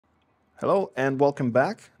Hello and welcome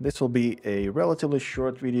back. This will be a relatively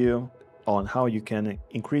short video on how you can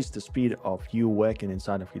increase the speed of you working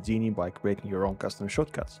inside of Houdini by creating your own custom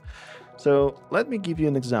shortcuts. So let me give you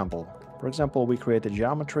an example. For example, we create a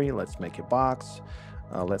geometry. Let's make a box.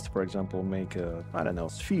 Let's, for example, make a, I don't know,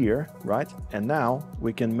 sphere, right? And now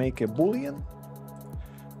we can make a Boolean.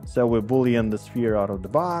 So we Boolean the sphere out of the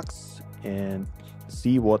box and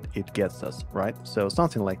see what it gets us, right? So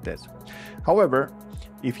something like this. However,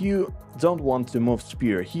 if you don't want to move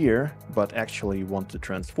sphere here, but actually want to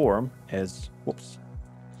transform as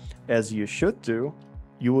you should do,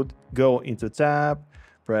 you would go into tab,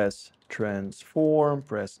 press transform,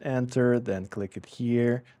 press enter, then click it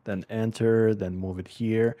here, then enter, then move it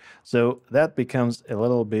here. So that becomes a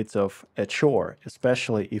little bit of a chore,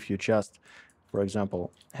 especially if you just, for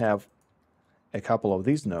example, have a couple of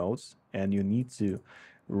these nodes and you need to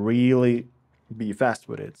really be fast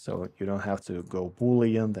with it, so you don't have to go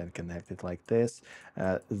Boolean, then connect it like this.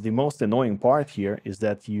 The most annoying part here is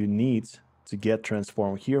that you need to get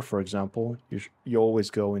transform here, for example. You always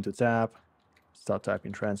go into tab, start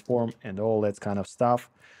typing transform and all that kind of stuff.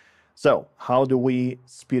 So how do we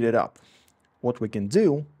speed it up? What we can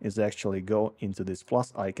do is actually go into this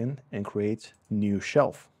plus icon and create new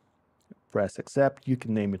shelf. Press accept. You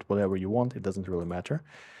can name it whatever you want. It doesn't really matter.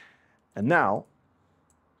 And now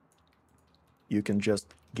you can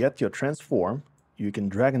just get your transform, you can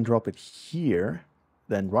drag and drop it here,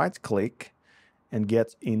 then right click and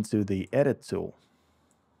get into the edit tool.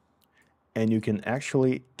 And you can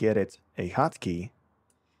actually get it a hotkey.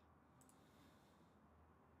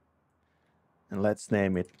 And let's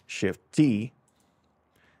name it Shift T.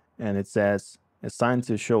 And it says assign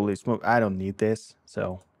to show least move. I don't need this,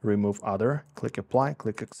 so remove other, click apply,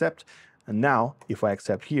 click accept. And now if I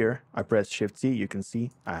accept here, I press Shift T, you can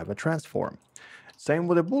see I have a transform. Same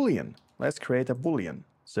with a Boolean. Let's create a Boolean.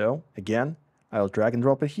 So again, I'll drag and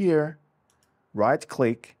drop it here, right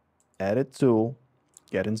click, edit tool,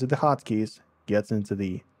 get into the hotkeys, get into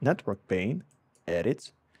the network pane,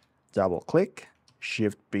 edit, double click,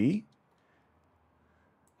 Shift B,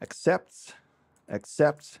 accept,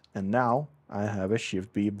 and now I have a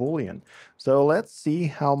Shift B Boolean. So let's see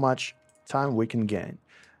how much time we can gain.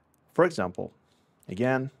 For example,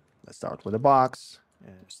 again, let's start with a box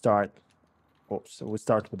and so we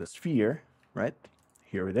start with a sphere, right?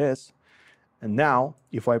 Here it is. And now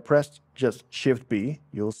if I press just Shift B,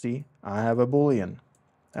 you'll see I have a Boolean.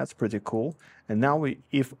 That's pretty cool. And now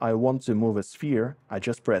if I want to move a sphere, I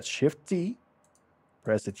just press Shift T,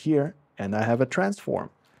 press it here, and I have a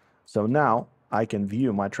transform. So now I can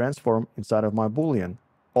view my transform inside of my Boolean,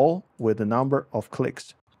 all with the number of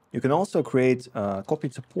clicks. You can also create copy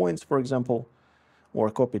to points, for example, or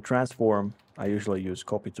copy transform. I usually use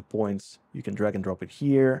copy to points. You can drag and drop it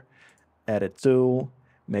here, edit tool,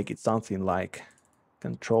 make it something like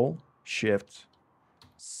Control Shift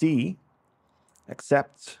C,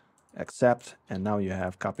 accept, and now you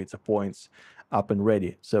have copy to points up and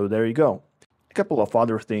ready. So there you go. A couple of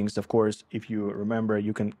other things, of course, if you remember,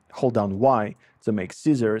 you can hold down Y to make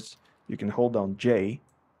scissors. You can hold down J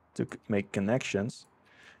to make connections.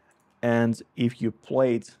 And if you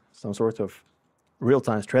played some sort of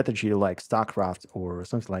real-time strategy like StarCraft or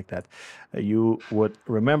something like that, you would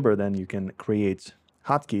remember then you can create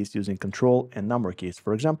hotkeys using control and number keys.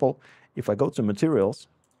 For example, if I go to materials,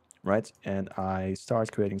 right, and I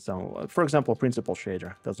start creating some, for example, principal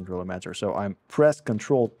shader, doesn't really matter. So I press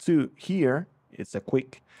Control 2 here, it's a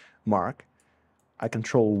quick mark. I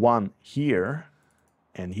Control 1 here,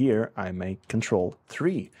 and here I make Control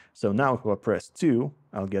 3. So now if I press 2,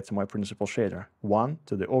 I'll get to my principal shader. 1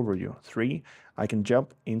 to the overview. 3, I can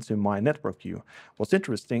jump into my network view. What's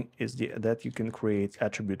interesting is that you can create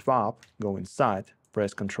attribute VAP, go inside,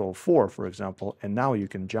 press Control 4, for example, and now you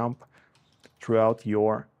can jump throughout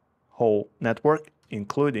your whole network,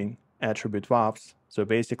 including attribute VAPs. So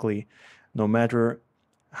basically, no matter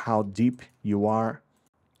how deep you are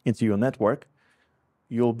into your network,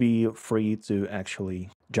 you'll be free to actually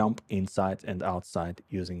jump inside and outside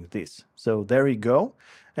using this. So there you go.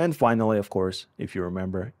 And finally, of course, if you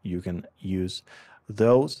remember, you can use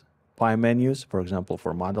those pie menus, for example,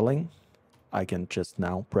 for modeling. I can just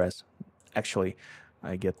now press, actually,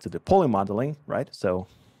 I get to the poly modeling, right? So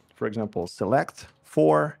for example, select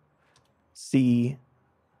 4, C,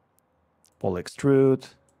 poly extrude,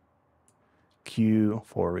 Q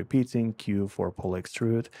for repeating, Q for poly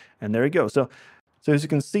extrude, and there you go. So as you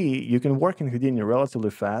can see, you can work in Houdini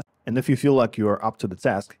relatively fast. And if you feel like you're up to the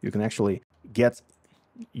task, you can actually get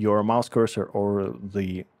your mouse cursor or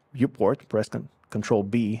the viewport, press Control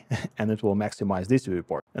B, and it will maximize this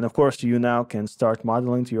viewport. And of course, you now can start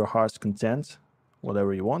modeling to your heart's content,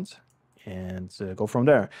 whatever you want. and go from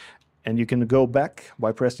there. And you can go back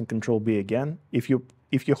by pressing Control B again. If you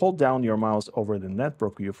hold down your mouse over the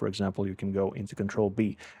network view, for example, you can go into Control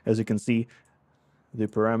B. As you can see, the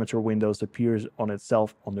parameter windows appears on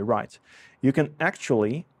itself on the right. You can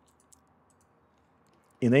actually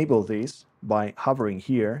enable these by hovering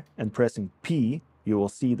here and pressing P. You will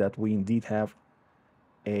see that we indeed have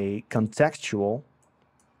a contextual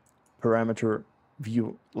parameter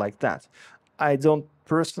view like that. I don't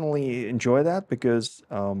personally enjoy that because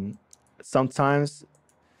sometimes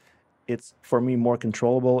it's, for me, more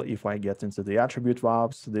controllable if I get into the attribute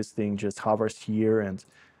valves. This thing just hovers here and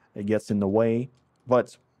it gets in the way,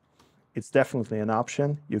 but it's definitely an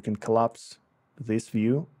option. You can collapse this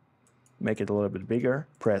view, make it a little bit bigger,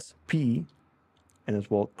 press P, and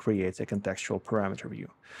it will create a contextual parameter view.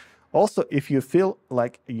 Also, if you feel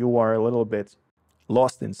like you are a little bit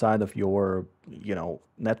lost inside of your,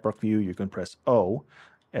 network view, you can press O,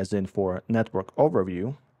 as in for network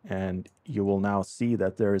overview, and you will now see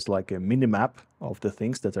that there is like a mini map of the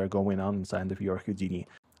things that are going on inside of your Houdini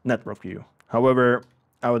network view. However,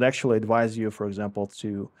 I would actually advise you, for example,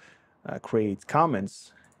 to create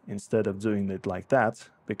comments instead of doing it like that,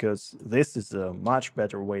 because this is a much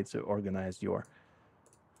better way to organize your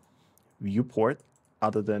viewport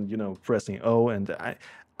other than, pressing O. And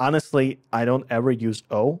honestly, I don't ever use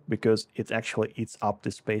O because it actually eats up the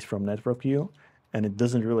space from network view, and it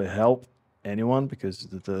doesn't really help anyone because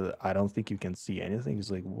I don't think you can see anything. It's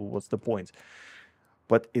like, well, what's the point?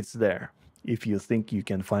 But it's there. If you think you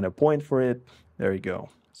can find a point for it, there you go.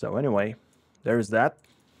 So anyway, there's that.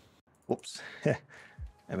 Whoops.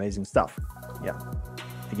 Amazing stuff. Yeah.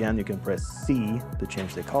 Again, you can press C to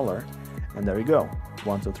change the color, and there you go.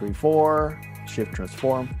 1, 2, 3, 4. Shift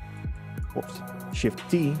transform. Whoops. Shift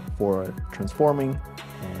T for transforming,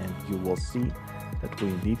 and you will see that we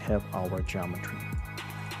indeed have our geometry.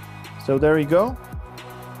 So there you go.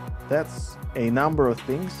 That's a number of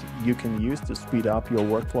things you can use to speed up your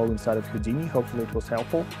workflow inside of Houdini. Hopefully it was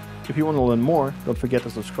helpful. If you want to learn more, don't forget to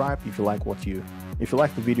subscribe. If you like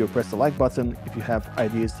the video, press the like button. If you have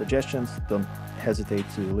ideas, suggestions, don't hesitate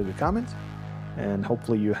to leave a comment. And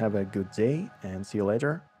hopefully you have a good day, and see you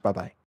later. Bye-bye.